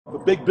the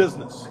big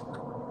business,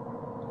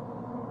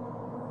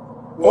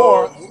 Well,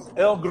 or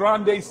El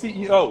Grande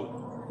CEO?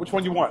 Which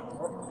one you want?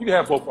 You can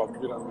have both of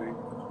them. You know what I mean?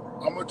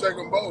 I'm gonna take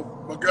them both.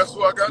 But guess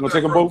who I got You gonna that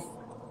take them from? both?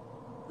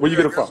 Where you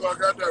get it Guess from? who I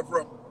got that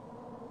from?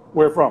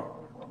 Where from?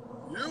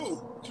 You.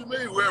 What you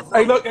mean? Where from?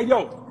 Hey, look, hey,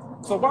 yo.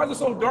 So why is it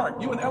so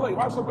dark? You in LA?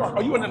 Why is it so dark?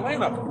 Are you in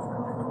Atlanta?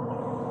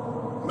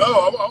 No,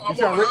 I'm on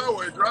the to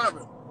highway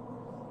driving.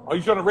 Are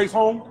you trying to race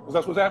home? Is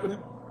that what's happening?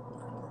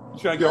 You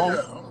trying to get home?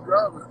 Yeah, I'm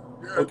driving.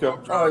 Yeah, Okay. I'm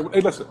All trying. right.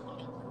 Hey, listen.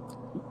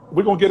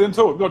 We're gonna get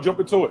into it. We're gonna jump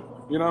into it.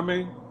 You know what I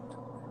mean?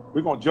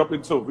 We're gonna jump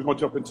into it. We're gonna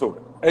jump into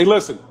it. Hey,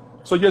 listen.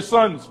 So your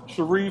sons,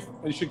 Sharif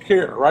and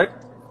Shakir, right?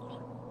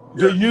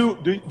 Yeah.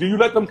 Do you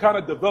let them kind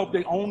of develop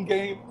their own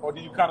game, or do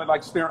you kind of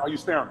like staring? Are you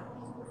staring?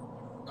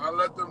 I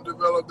let them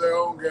develop their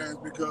own games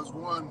because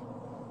one,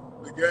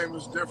 the game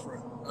is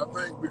different. I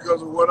think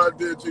because of what I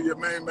did to your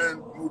main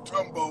man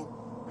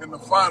Mutombo in the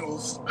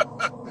finals,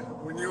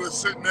 when you were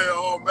sitting there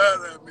all mad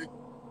at me.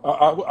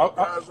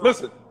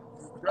 Listen.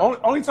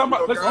 Only time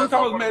I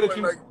was mad at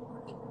you. Like,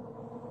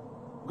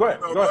 go ahead.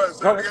 No, go ahead.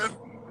 Say it again.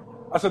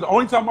 I said the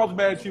only time I was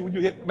mad at you when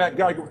you hit Matt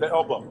Geiger with the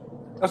elbow.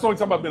 That's the only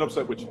time I've been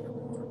upset with you.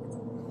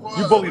 Well,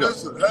 you bullied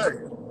listen,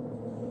 hey,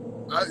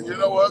 you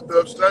know what?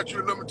 The statute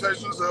of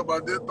limitations up. I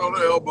did throw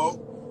the elbow,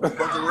 but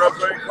the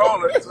ref ain't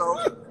call it, so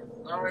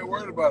I ain't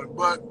worried about it.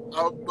 But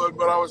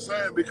I was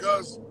saying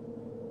because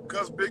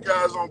big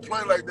guys don't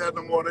play like that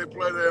no more. They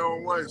play their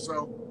own way.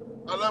 So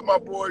I let my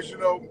boys,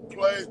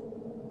 play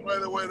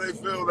the way they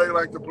feel they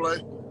like to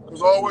play.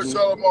 Because I always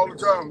tell them all the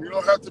time, you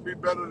don't have to be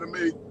better than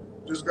me.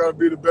 Just got to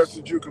be the best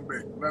that you can be.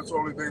 And that's the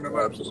only thing that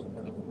matters.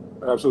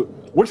 Absolutely.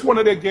 Which one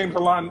of their games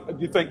do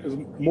you think is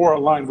more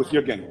aligned with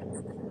your game?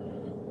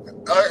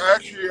 I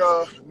actually,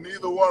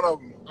 neither one of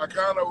them. I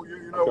kind of,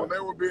 when they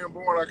were being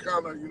born, I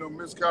kind of,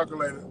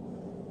 miscalculated.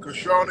 Because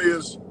Shawnee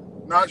is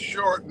not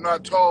short,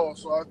 not tall.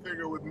 So I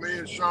figured with me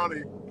and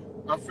Shawnee,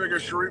 I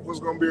figured Sharif was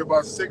going to be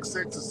about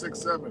 6'6" to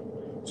 6'7".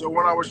 So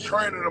when I was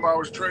training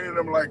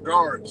them like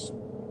guards.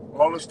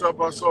 All the stuff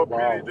I saw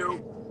Petey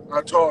do,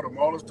 I taught him.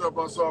 All the stuff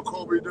I saw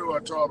Kobe do, I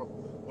taught him.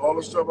 All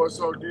the stuff I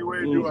saw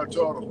D-Wade do, I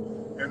taught him.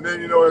 And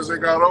then, as they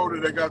got older,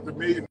 they got to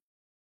me,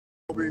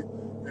 Kobe,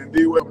 and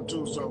D-Wade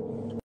too.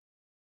 So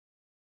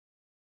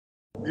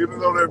even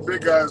though they're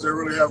big guys, they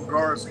really have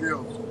guard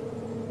skills.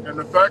 And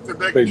the fact that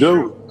they can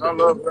shoot, I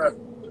love that.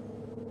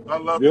 I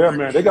love. Yeah,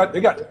 man. They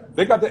definitely got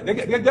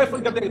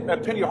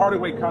that Penny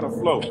Hardaway kind of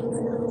flow.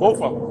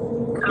 Both of them.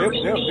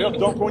 They'll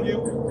dunk on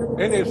you,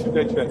 and they'll shoot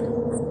that check.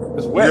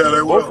 It's wet. Yeah,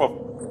 they both will. of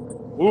them.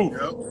 Ooh.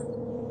 Yep.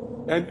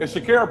 And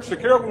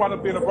Shakir will wind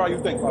up being about,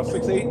 you think, about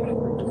 6'8"?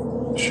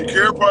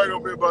 Shakir probably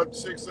gonna be about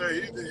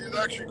 6'8". He's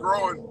actually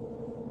growing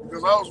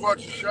because I was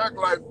watching Shaq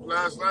Life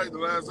last night, the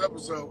last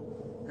episode,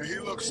 and he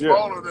looks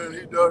smaller than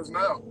he does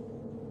now.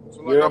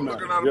 So I'm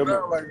looking at him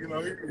now, like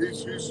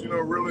he's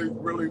really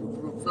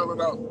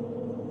filling out.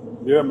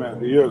 Yeah, man,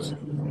 he is.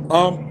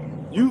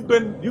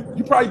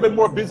 You've probably been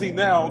more busy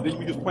now than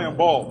you just playing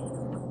ball.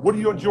 What do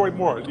you enjoy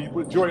more? Do you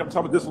enjoy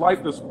some of this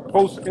life, this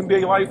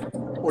post-NBA life,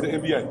 or the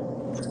NBA?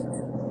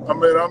 I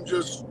mean, I'm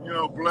just,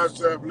 blessed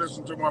to have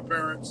listened to my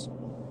parents.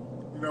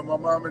 My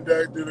mom and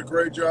dad did a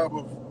great job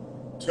of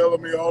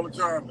telling me all the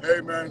time,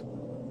 hey, man,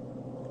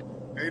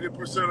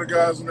 80% of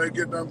guys when they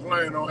get done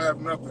playing don't have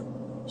nothing.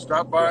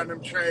 Stop buying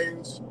them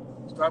chains.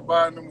 Stop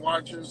buying them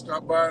watches.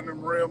 Stop buying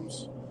them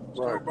rims.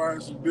 Start buying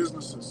some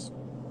businesses.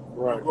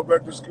 Right. Go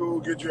back to school,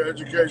 get your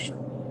education.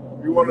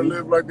 You want to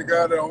live like the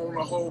guy that owned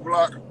a whole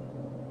block,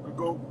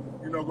 go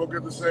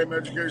get the same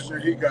education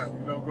that he got.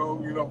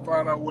 Go,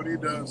 find out what he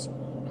does.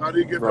 How do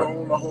you get to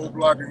own the whole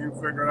block and you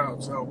figure it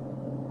out? So,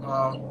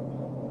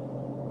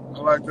 I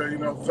like to,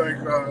 thank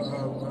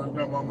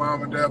my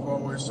mom and dad for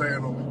always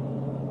saying on me.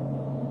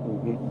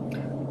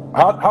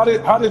 How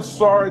did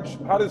Sarge,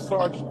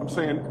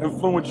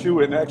 influence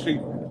you, and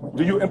actually,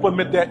 do you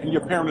implement that in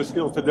your parenting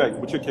skills today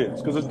with your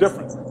kids? Because it's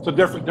different. It's a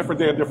different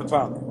day, a different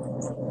time.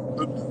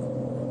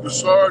 The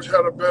Sarge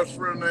had a best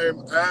friend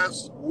named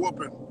Ass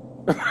Whoopin'.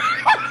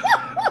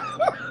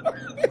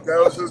 That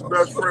was his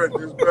best friend.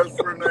 His best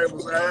friend name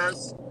was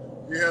Ass.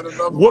 He had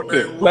another one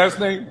named Last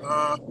name?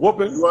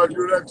 Whoopin'. Do I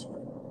do that?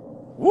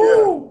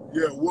 Woo!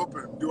 Yeah,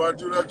 whooping. Do I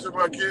do that to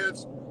my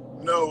kids?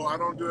 No, I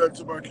don't do that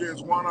to my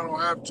kids. One, I don't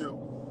have to,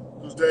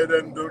 because they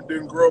didn't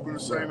grow up in the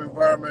same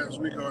environment as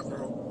we go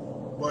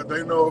through. But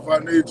they know if I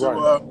need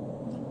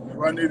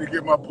to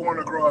get my point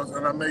across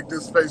and I make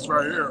this face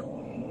right here,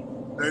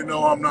 they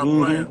know I'm not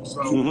playing.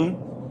 So,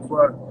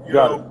 but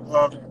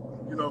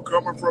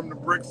coming from the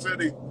brick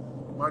city,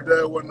 my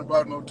dad wasn't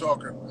about no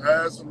talking.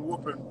 Ass and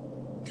whooping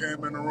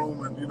came in the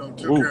room and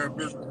took care of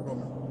business for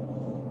me.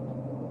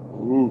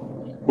 Ooh.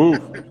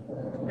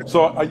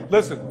 So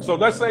listen. So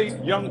let's say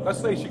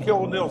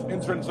Shaquille O'Neal's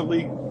entering the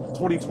league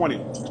 2020.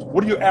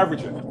 What are you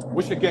averaging?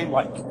 What's your game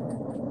like?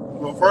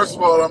 Well, first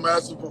of all, I'm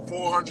asking for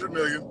 $400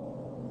 million,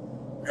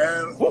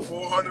 and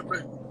 $400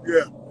 million.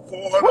 Yeah,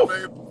 $400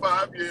 million for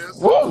 5 years.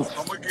 I'm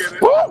gonna get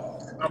it.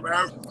 I'm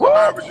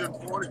averaging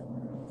 40.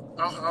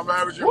 I'm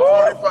averaging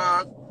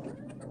 45,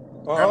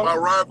 and my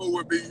rival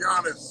would be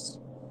Giannis.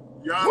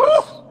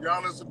 Giannis.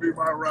 Giannis would be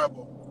my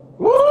rival.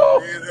 Woo!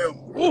 Me and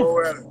him.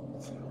 Go at it.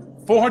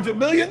 400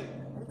 million?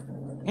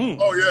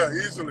 Oh yeah,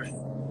 easily.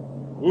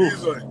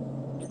 Easily.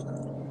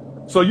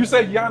 So you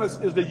say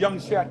Giannis is the young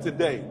Shaq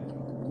today.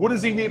 What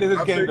does he need in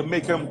his game to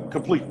make him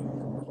complete?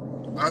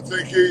 I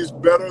think he's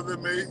better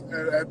than me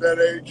at that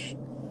age.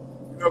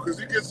 You know, because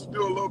he gets to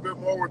do a little bit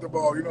more with the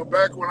ball. You know,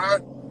 back when I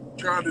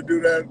tried to do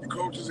that, the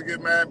coaches would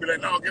get mad and be like,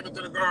 no, give it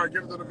to the guard,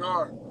 give it to the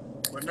guard.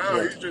 But now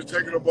he's just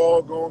taking the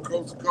ball, going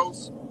coast to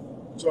coast.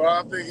 So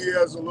I think he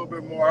has a little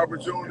bit more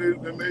opportunity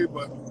than me.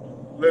 But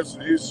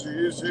listen, he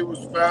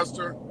was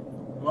faster,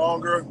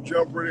 longer,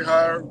 jumped pretty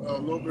higher, a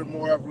little bit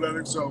more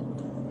athletic. So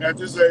at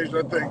this age,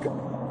 I think,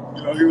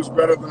 you know, he was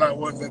better than I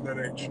was at that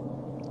age.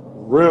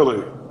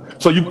 Really?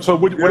 So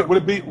would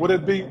it be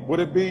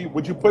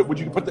would you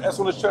put the S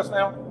on his chest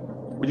now?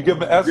 Would you give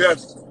him an S?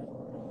 Yes.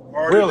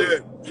 Already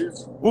did.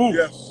 Yes.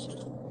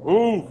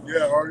 Ooh.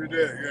 Yeah, already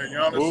did. Yeah,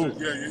 Giannis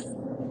is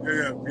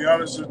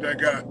Giannis is that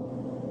guy.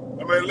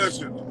 I mean,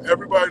 listen,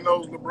 everybody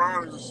knows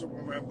LeBron is a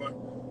Superman, but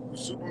the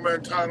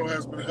Superman title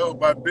has been held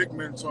by big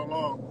men so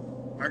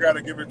long. I got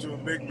to give it to a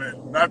big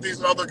man, not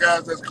these other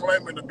guys that's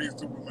claiming to be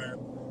Superman.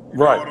 You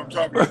know what I'm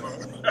talking about?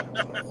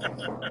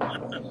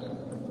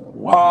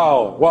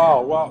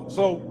 Wow.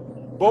 So,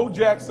 Bo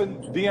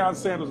Jackson, Deion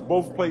Sanders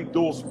both played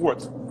dual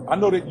sports. I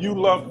know that you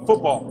love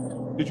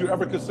football. Did you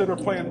ever consider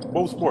playing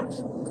both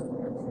sports?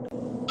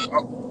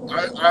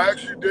 I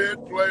actually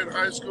did play in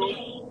high school.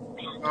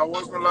 I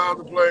wasn't allowed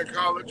to play in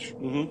college.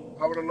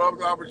 I would have loved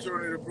the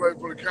opportunity to play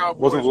for the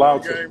Cowboys. Wasn't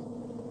allowed game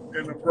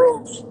in the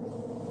pros.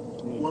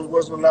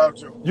 Wasn't allowed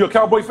to. You a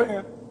Cowboy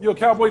fan? You a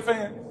Cowboy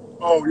fan?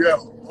 Oh yeah,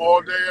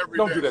 all day, every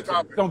day. Don't do that to me.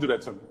 It. Don't do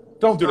that to me.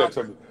 Don't do that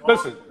to me.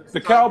 Listen, the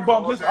Cow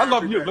Bums. Listen, I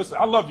love you. Listen,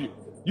 I love you.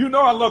 You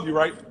know I love you,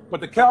 right?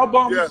 But the Cow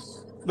Bums. Yes.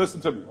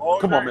 Listen to me.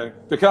 Come on, man.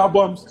 The Cow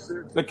Bums.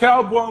 The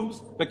Cow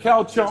Bums. The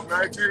Cow Chumps.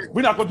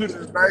 We're not gonna do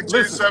this.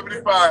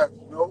 1975.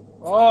 Nope.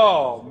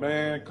 Oh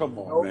man, come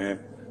on, man.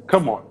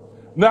 Come on.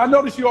 Now I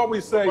notice you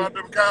always say that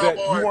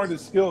you weren't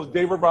as skilled as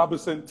David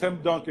Robinson,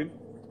 Tim Duncan.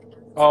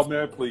 Oh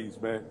man, please,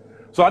 man.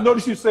 So I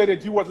noticed you say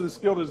that you wasn't as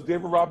skilled as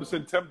David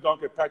Robinson, Tim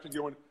Duncan, Patrick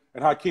Ewing,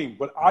 and Hakeem.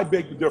 But I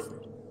beg to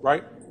differ,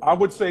 right? I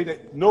would say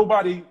that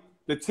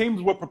the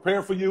teams were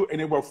prepared for you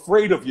and they were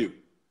afraid of you.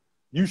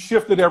 You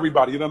shifted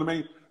everybody, you know what I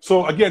mean?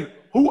 So again,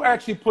 who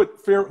actually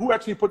put fear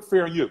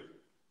in you?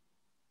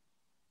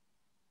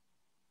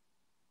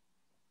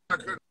 I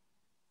couldn't.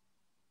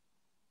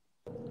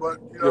 But,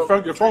 you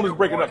know, your phone is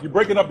breaking up. You're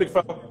breaking up, big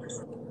fella.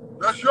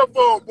 That's your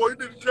phone, boy. You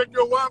need to check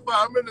your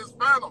Wi-Fi. I'm in this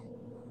Phantom.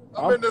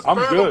 I'm in this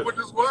Phantom with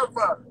this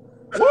Wi-Fi.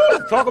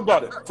 Woo! Talk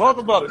about it. Talk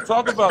about it.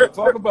 Talk about it.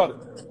 Talk about it.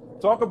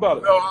 Talk about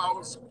it. No,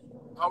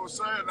 I was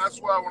saying that's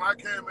why when I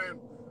came in,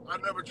 I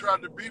never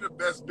tried to be the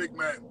best big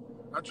man.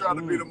 I tried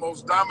to be the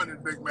most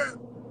dominant big man.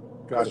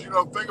 Because, you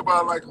know, think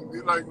about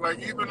it, like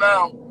even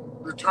now,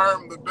 the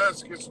term the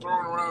best gets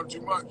thrown around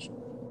too much.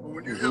 But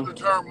when you hear the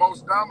term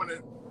most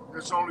dominant,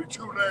 it's only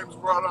two names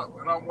brought up,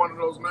 and I'm one of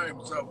those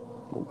names. So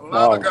a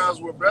lot of guys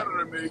were better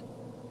than me.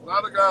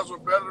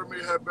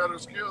 Had better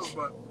skills,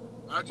 but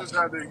I just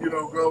had to, you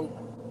know, go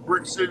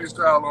Brick City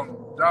style on them,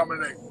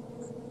 dominate.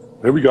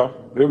 There we go.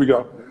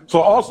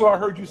 So also I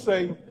heard you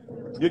say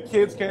your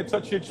kids can't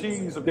touch your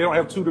cheese if they don't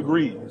have 2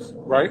 degrees,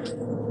 right?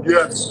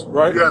 Yes.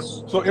 Right?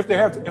 Yes. So if they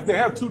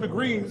have 2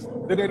 degrees,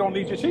 then they don't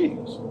need your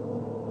cheese.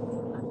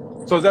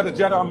 So is that a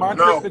Jedi mind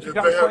trick that you're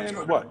kind of playing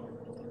or what?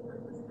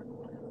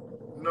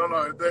 No.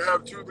 If they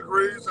have 2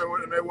 degrees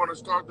and they want to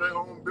start their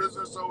own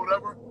business or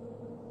whatever,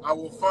 I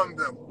will fund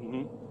them.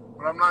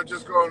 But I'm not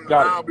just going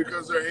now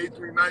because they're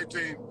 18,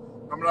 19.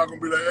 I'm not going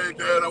to be like, hey,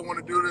 Dad, I want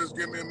to do this.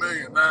 Give me $1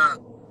 million. Nah,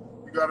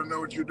 you got to know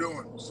what you're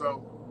doing.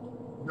 So,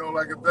 you know,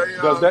 like if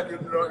they does that? You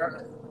know,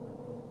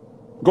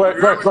 go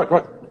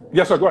ahead.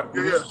 Yes, sir. Go ahead.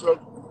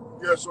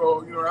 Yeah.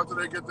 So you know, after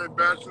they get their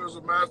bachelor's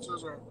or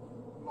master's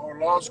or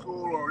law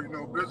school or, you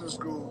know, business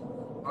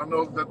school, I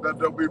know that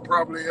they'll be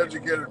properly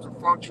educated to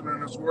function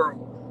in this world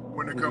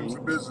when it comes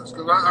to business.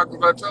 Because I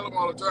tell them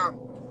all the time,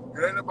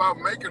 it ain't about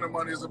making the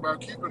money; it's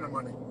about keeping the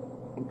money.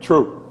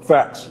 True.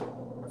 Facts.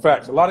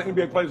 A lot of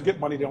NBA players get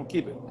money; they don't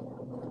keep it.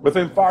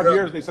 Within 5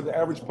 years, they said the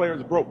average player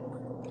is broke.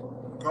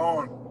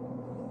 Gone.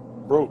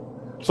 Broke.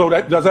 So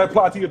does that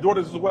apply to your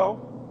daughters as well?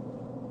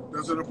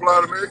 Does it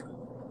apply to me?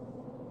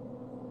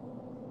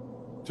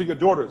 To your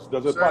daughters?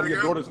 Does it apply to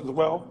your daughters as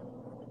well?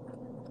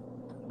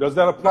 Does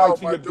that apply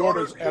to your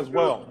daughters as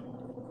well?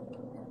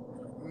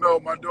 No,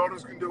 my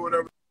daughters can do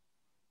whatever.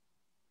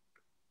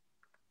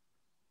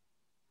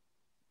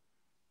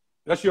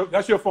 That's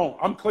your phone.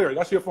 I'm clear.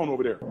 That's your phone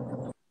over there.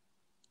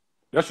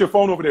 That's your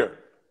phone over there.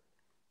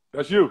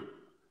 That's you.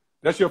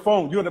 That's your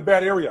phone. You're in a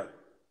bad area.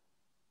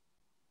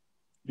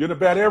 You're in a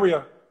bad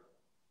area.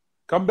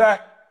 Come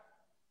back.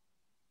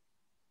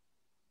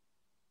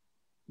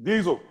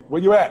 Diesel,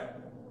 where you at?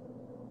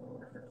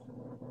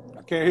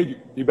 I can't hear you.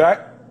 You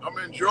back? I'm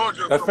in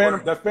Georgia.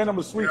 That phantom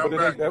is sweet, but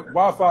that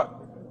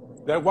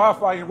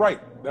Wi-Fi ain't right.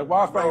 That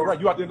Wi-Fi ain't right.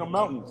 You out there in the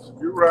mountains.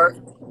 You're right.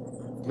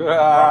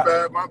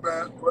 My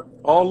bad.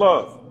 All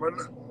love.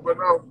 But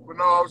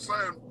no, I was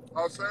saying,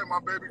 I was saying my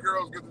baby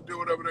girls get to do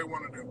whatever they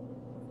want to do.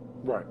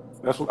 Right.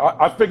 That's what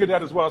I figured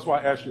that as well. That's why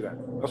I asked you that.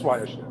 That's why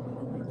I asked you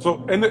that.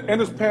 So in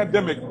this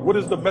pandemic, what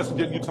is the message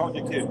that you're telling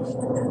your kids?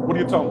 What are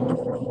you telling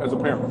them as a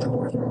parent?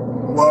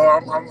 Well,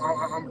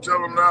 I'm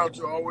telling them now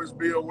to always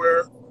be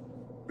aware,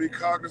 be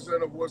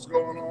cognizant of what's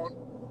going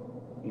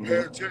on, pay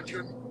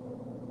attention,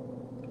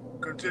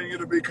 continue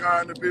to be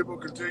kind to people,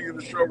 continue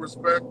to show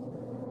respect.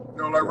 You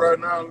know, like right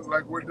now,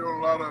 like we're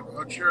doing a lot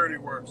of charity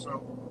work.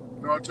 So,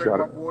 you know, I take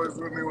my boys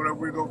with me whenever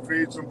we go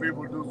feed some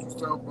people, do some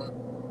stuff. But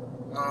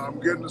I'm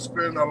getting to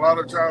spend a lot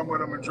of time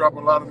with them and drop a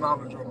lot of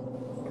knowledge on them.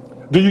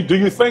 Do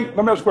you think?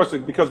 Let me ask you a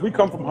question, because we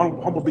come from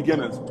humble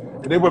beginnings,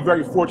 and they were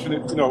very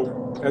fortunate, you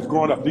know, as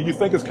growing up. Do you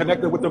think it's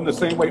connected with them the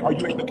same way? Are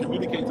you able to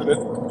communicate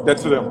that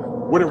to them?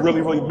 What it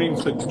really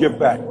means to give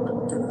back?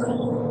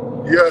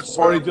 Yes.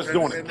 Or are they just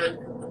doing it?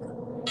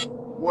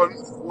 Well,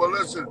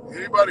 listen.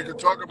 Anybody can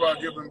talk about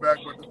giving back,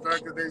 but the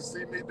fact that they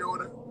see me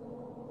doing it,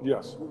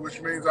 yes, which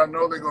means I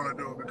know they're going to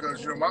do it,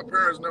 because you know my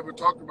parents never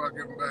talked about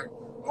giving back.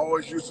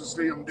 Always used to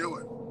see them do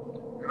it,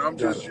 and I'm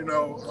just you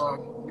know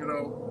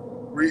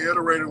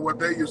reiterating what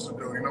they used to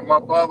do. You know,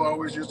 my father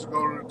always used to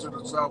go to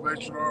the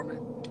Salvation Army.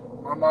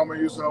 My mama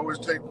used to always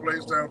take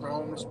plates down to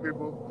homeless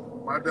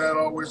people. My dad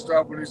always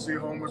stopped when he see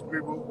homeless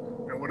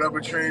people, and whatever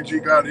change he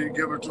got, he'd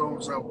give it to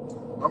them.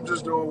 So I'm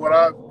just doing what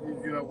I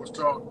was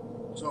taught.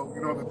 So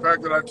you know, the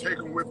fact that I take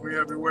them with me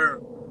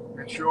everywhere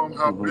and show them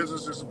how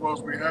business is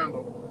supposed to be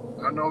handled,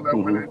 I know that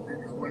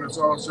when it's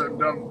all said and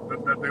done,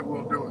 that they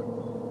will do it.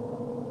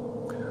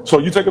 So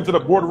you take them to the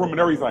boardroom and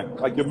everything,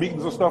 like your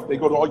meetings and stuff. They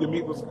go to all your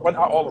meetings. Well,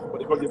 not all of them, but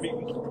they go to your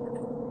meetings.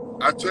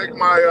 I take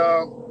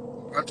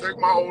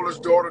my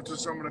oldest daughter to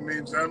some of the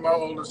meetings, and my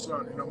oldest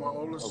son. You know, my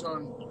oldest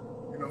son,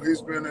 you know,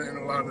 he's been in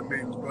a lot of the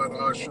meetings. But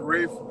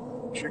Sharif,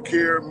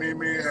 Shaquille,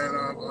 Mimi, and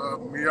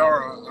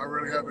Miara, I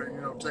really haven't,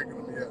 you know,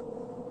 taken them yet.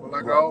 But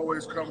like I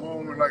always come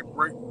home and like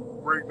break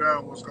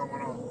down what's going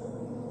on.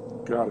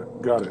 Got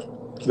it.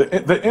 The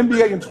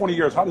NBA in 20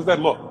 years, how does that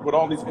look with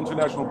all these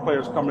international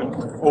players coming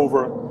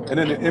over, and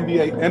then the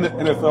NBA and the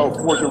NFL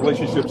forging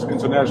relationships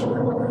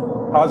internationally?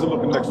 How does it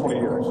look in the next 20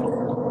 years?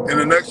 In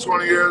the next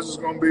 20 years, it's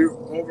going to be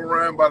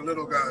overran by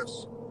little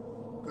guys.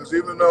 Because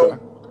even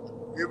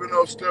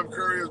though Steph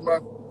Curry is my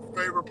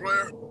favorite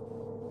player,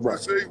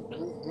 see,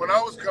 when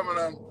I was coming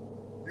up,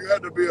 you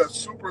had to be a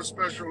super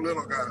special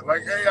little guy.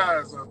 Like AI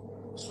is a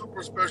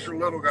super special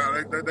little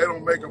guy. They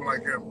don't make him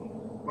like him.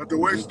 But the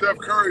way Steph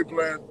Curry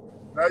playing,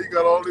 now you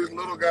got all these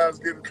little guys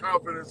getting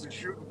confidence and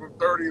shooting from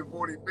 30 and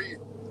 40 feet.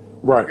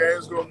 Right. The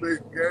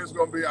game's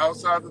gonna be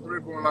outside the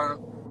 3-point line.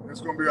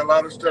 It's gonna be a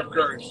lot of Steph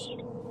Currys.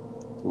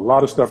 A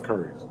lot of Steph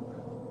Currys.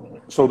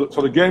 So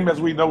the game as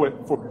we know it,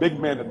 for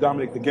big men to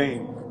dominate the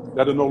game,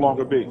 that'll no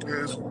longer be.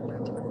 Yes.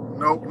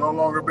 Nope, no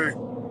longer be.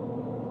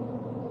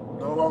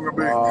 No longer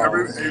be.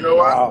 You know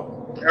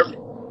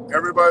what?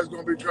 Everybody's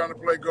gonna be trying to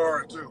play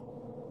guard too.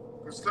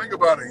 Because think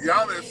about it,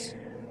 Giannis.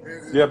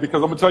 Yeah,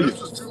 because I'm gonna tell you.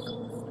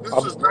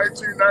 This is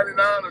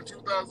 1999 or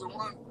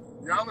 2001.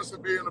 Giannis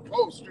would be in the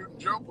post shooting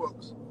jump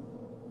hooks.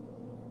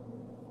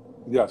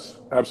 Yes,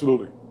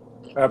 absolutely.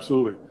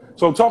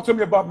 So talk to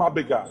me about my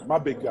big guy,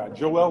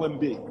 Joel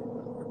Embiid.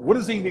 What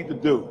does he need to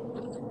do?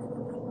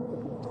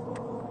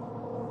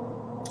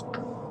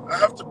 I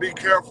have to be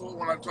careful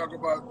when I talk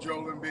about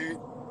Joel Embiid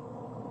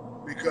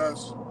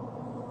because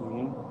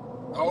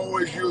I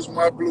always use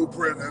my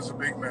blueprint as a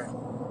big man.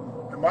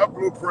 And my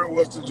blueprint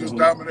was to just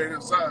dominate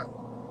inside.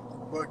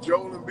 But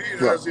Joel Embiid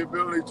has the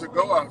ability to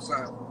go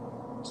outside.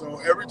 So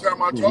every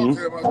time I talk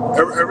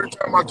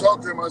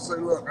to him, I say,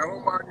 look, I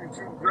don't mind you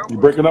shooting jump. You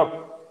breaking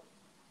up?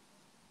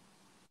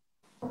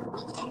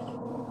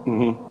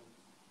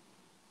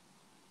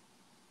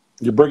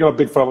 You're breaking up,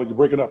 big fella. You're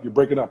breaking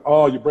up.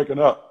 Oh, you're breaking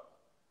up.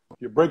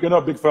 You're breaking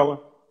up, big fella.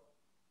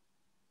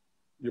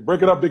 You're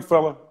breaking up, big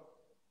fella.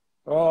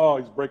 Oh,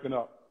 he's breaking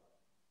up.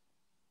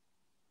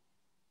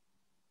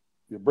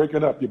 You're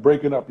breaking up. You're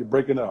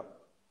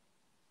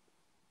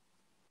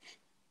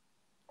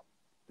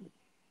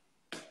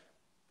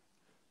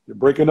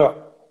breaking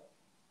up.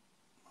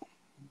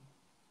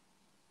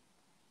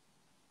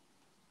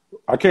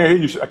 I can't hear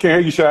you,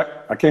 Shaq.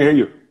 I can't hear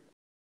you.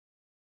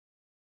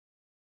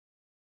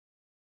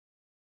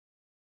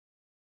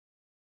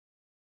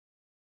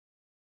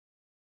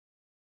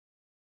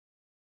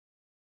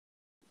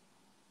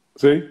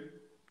 See?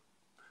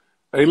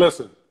 Hey,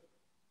 listen.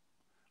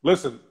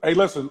 Hey,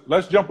 listen.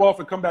 Let's jump off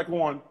and come back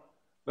on.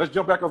 Let's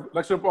jump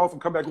off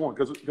and come back on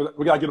because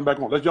we got to get him back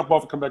on. Let's jump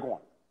off and come back on.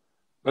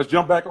 Let's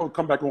jump off and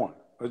come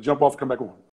back on.